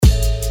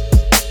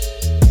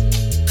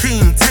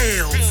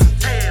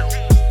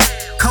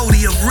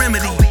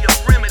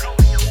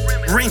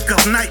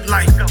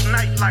nightlife.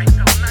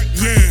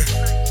 Yeah.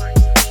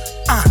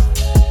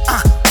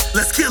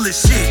 Let's kill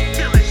this shit.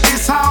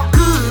 It's all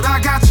good, I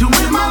got you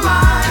in my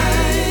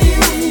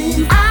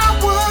life. I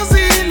was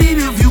in need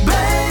of you,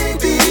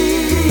 baby.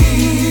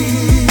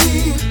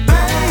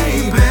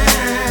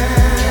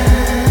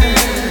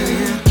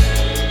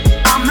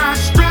 I'm not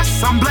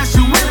stressed, I'm blessed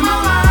you in my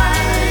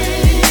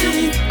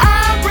life.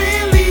 I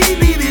really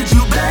needed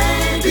you,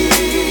 baby.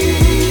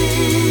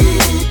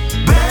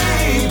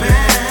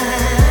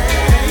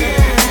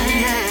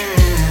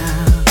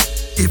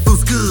 It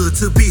feels good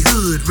to be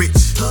hood rich.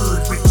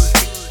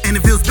 And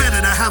it feels better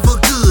to have a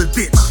good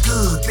bitch.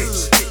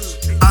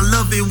 I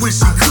love it when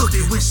she cook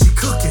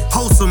it.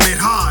 Wholesome and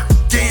hard.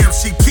 Damn,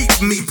 she keep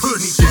me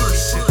pushing.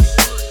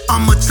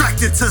 I'm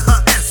attracted to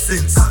her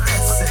essence.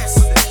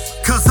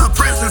 Cause her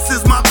presence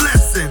is my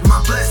blessing.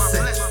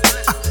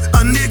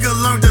 A nigga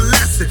learned a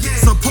lesson.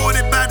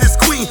 Supported by this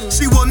queen,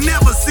 she will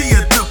never see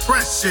a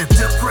depression.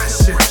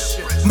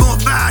 More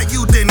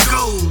value than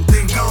gold.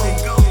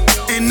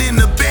 And in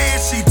the bed,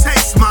 she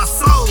takes my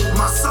soul.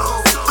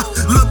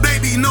 Lil'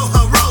 baby know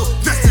her role.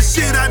 That's the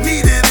shit I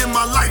needed in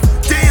my life.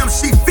 Damn,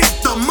 she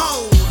fit the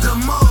mold.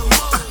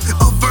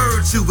 A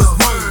virtuous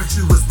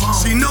woman.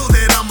 She know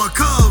that I'm a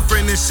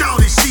covering and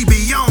shawty, she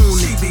be on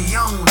it.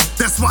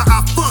 That's why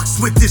I fucks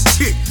with this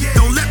chick.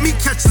 Don't let me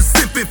catch you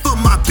sipping for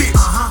my bitch.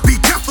 Be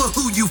careful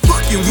who you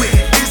fucking with.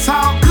 It's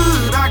all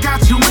good, I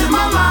got you in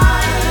my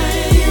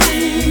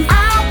life.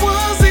 I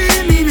was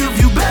in need of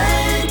you,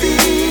 baby.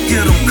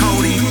 Get 'em,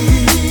 Cody.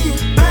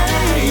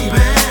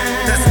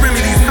 That's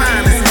Remedy's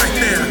finest right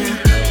there.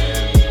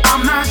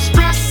 I'm not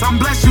stressed, I'm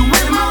blessed you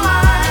in my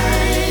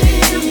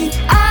life.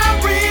 I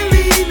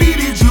really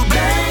needed you,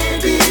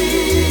 baby.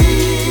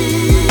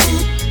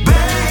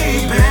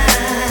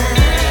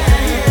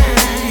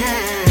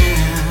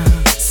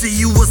 See,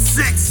 you a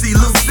sexy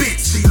little bitch.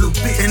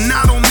 And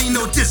I don't mean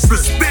no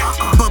disrespect,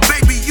 but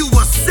baby, you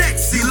a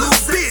sexy little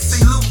bitch.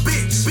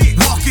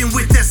 Walking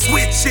with that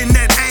switch in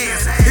that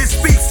ass, it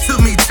speaks to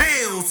me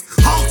tales.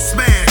 Hulk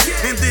smash,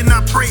 and then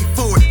I pray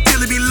for it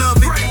till it be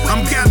loved.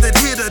 I'm gathered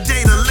here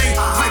today to lay.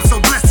 I'm so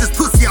blessed this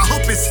pussy, I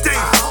hope it stays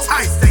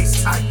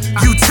tight.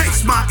 You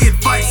taste my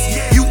advice,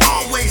 you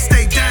always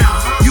stay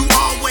down. You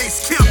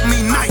always kept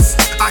me nice.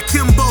 I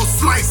Kimbo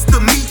slice the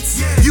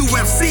meats,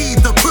 UFC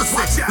the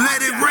pussy.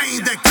 Let it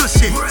rain that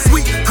cushion,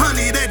 sweet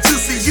honey that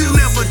juicy. You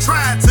never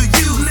tried to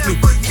use me.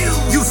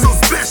 You so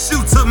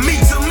special to me.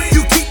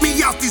 You keep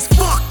me out these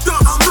fucked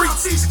up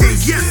streets. And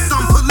yes,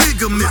 I'm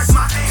polygamous,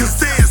 cause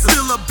there's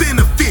still a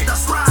benefit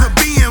to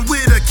being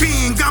with a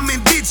king. I'm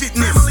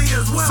indigitness,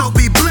 so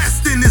be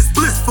blessed in this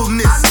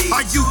blissfulness.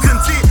 Are you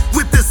content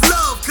with this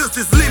love? Cause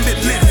it's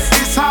limitless.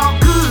 It's all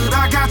good,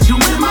 I got you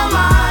in my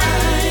life.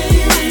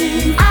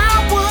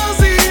 I was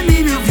in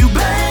need of you,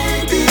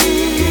 baby.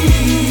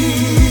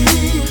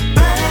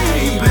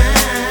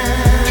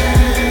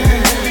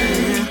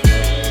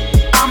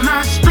 I'm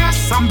not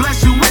stressed, I'm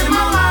blessed you in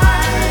my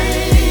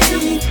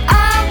life.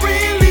 I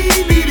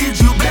really needed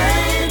you,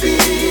 baby.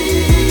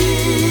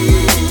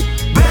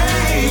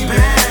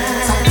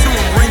 Talk to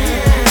him, Ring.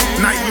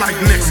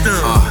 Nightlife next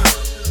up.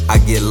 I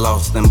get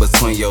lost in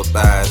between your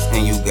thighs,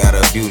 and you got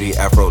a beauty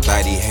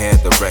Aphrodite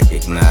had to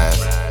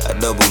recognize. A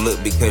double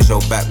look because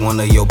your back one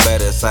of your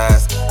better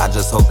sides. I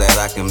just hope that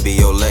I can be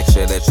your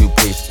lecture that you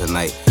preach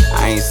tonight.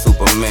 I ain't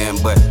Superman,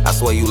 but I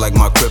swear you like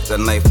my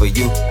kryptonite. For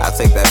you, I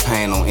take that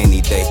pain on any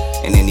day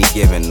and any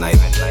given night.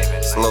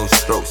 Slow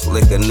strokes,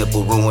 lick a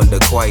nipple, ruin the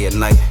quiet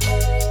night.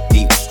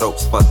 Deep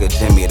strokes, fuck a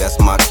Jimmy, that's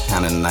my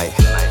kind of night.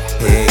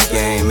 Head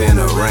game in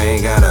the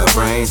rain, got a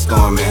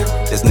brainstorming.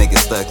 This nigga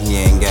stuck, he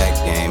ain't got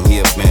game, he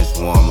a bench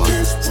warmer.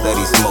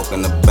 Steady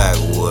smoking the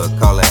backwood,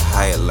 call it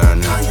higher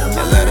learning.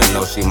 And let her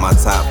know she my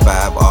top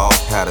 5, all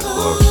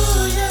categories.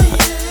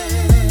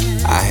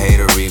 I hate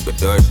to read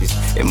Bedurges,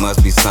 it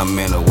must be something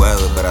in the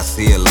weather, but I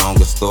see a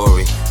longer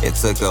story. It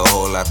took a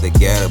whole lot to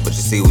get it, but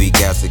you see we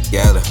got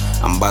together.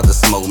 I'm about to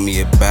smoke me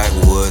a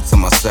backwood to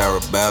my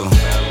cerebellum.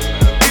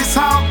 It's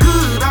all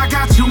good, I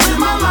got you in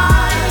my life.